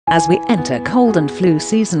As we enter cold and flu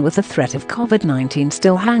season with the threat of COVID-19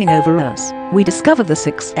 still hanging over us, we discover the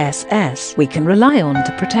 6 S's we can rely on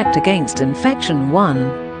to protect against infection. 1.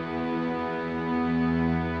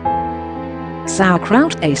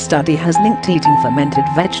 Sauerkraut A study has linked eating fermented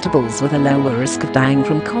vegetables with a lower risk of dying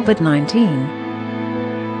from COVID-19.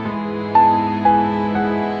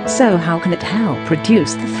 So how can it help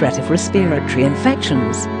reduce the threat of respiratory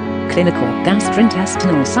infections? Clinical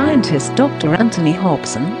gastrointestinal scientist Dr Anthony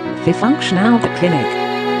Hobson, thefunctionalgut Clinic.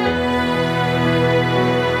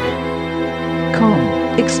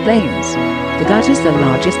 Explains, the gut is the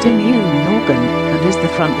largest immune organ and is the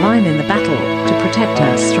front line in the battle to protect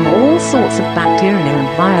us from all sorts of bacteria and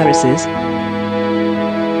viruses.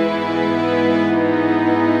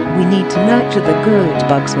 We need to nurture the good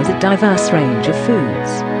bugs with a diverse range of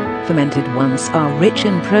foods. Fermented ones are rich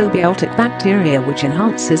in probiotic bacteria which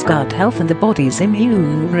enhances gut health and the body's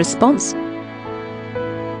immune response.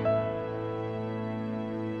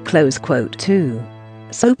 Close quote 2.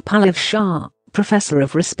 So Pallav Shah, Professor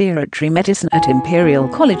of Respiratory Medicine at Imperial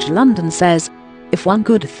College London says, if one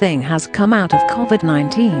good thing has come out of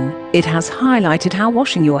COVID-19, it has highlighted how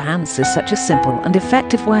washing your hands is such a simple and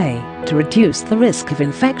effective way to reduce the risk of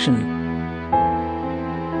infection.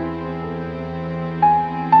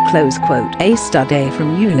 Close quote. A study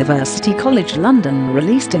from University College London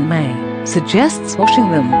released in May suggests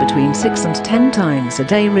washing them between 6 and 10 times a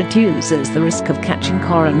day reduces the risk of catching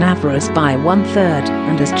coronavirus by 1/3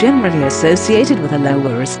 and is generally associated with a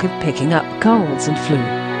lower risk of picking up colds and flu.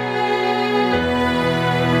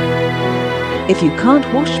 If you can't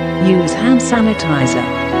wash, use hand sanitizer.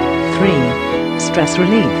 3. Stress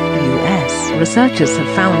relief. US researchers have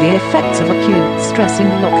found the effects of acute stress in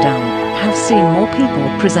lockdown have seen more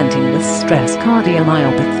people presenting with stress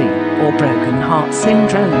cardiomyopathy or broken heart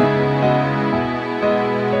syndrome.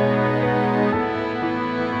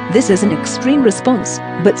 This is an extreme response,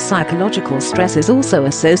 but psychological stress is also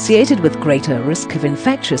associated with greater risk of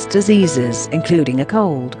infectious diseases, including a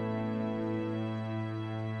cold.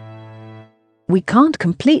 We can't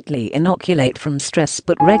completely inoculate from stress,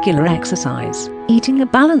 but regular exercise, eating a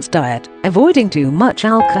balanced diet, avoiding too much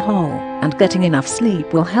alcohol, and getting enough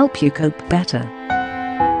sleep will help you cope better.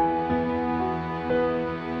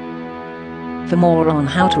 For more on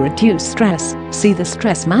how to reduce stress, see the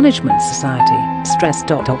Stress Management Society,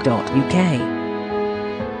 stress.org.uk.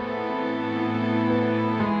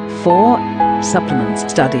 4. Supplements.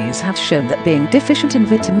 Studies have shown that being deficient in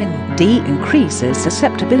vitamin D increases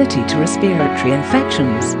susceptibility to respiratory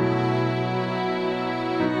infections.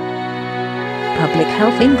 Public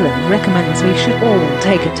Health England recommends we should all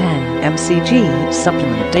take a 10 mcg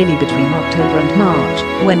supplement daily between October and March,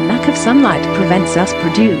 when lack of sunlight prevents us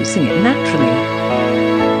producing it naturally.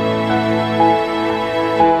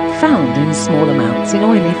 Found in small amounts in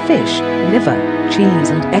oily fish, liver,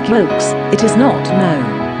 cheese and egg yolks, it is not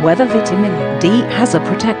known whether vitamin D has a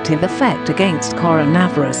protective effect against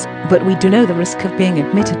coronavirus, but we do know the risk of being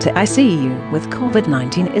admitted to ICU with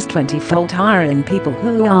COVID-19 is 20-fold higher in people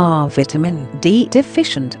who are vitamin D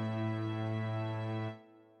deficient.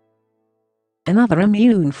 Another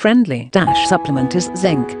immune-friendly supplement is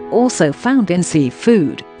zinc, also found in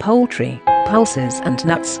seafood, poultry, pulses and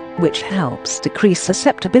nuts, which helps decrease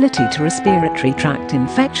susceptibility to respiratory tract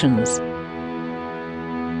infections.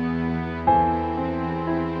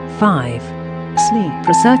 5. Sleep.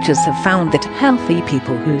 Researchers have found that healthy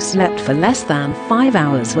people who slept for less than 5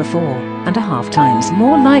 hours were 4.5 times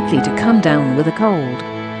more likely to come down with a cold.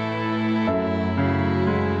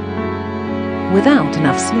 Without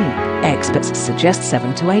enough sleep, experts suggest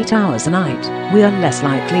 7 to 8 hours a night, we are less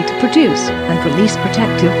likely to produce and release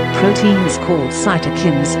protective proteins called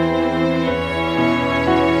cytokines.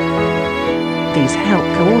 These help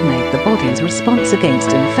coordinate the body's response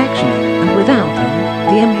against infection, and without them,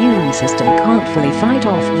 the immune system can't fully fight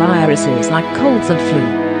off viruses like colds and flu.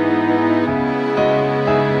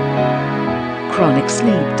 Chronic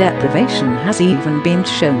sleep deprivation has even been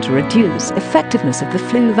shown to reduce effectiveness of the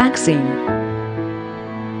flu vaccine.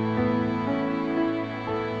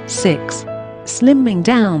 6. Slimming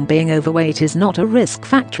down. Being overweight is not a risk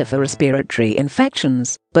factor for respiratory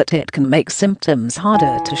infections, but it can make symptoms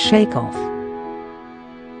harder to shake off.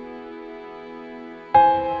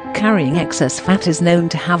 Carrying excess fat is known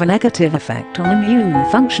to have a negative effect on immune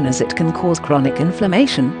function as it can cause chronic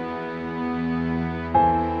inflammation.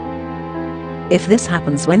 If this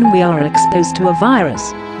happens when we are exposed to a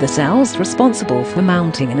virus, the cells responsible for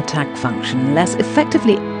mounting an attack function less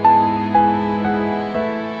effectively.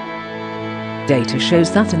 Data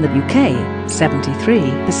shows that in the UK,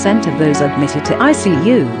 73% of those admitted to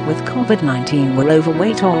ICU with COVID-19 were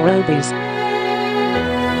overweight or obese.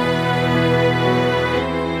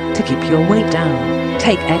 To keep your weight down,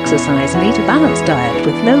 take exercise and eat a balanced diet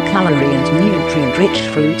with low-calorie and nutrient-rich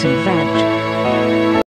fruit and veg.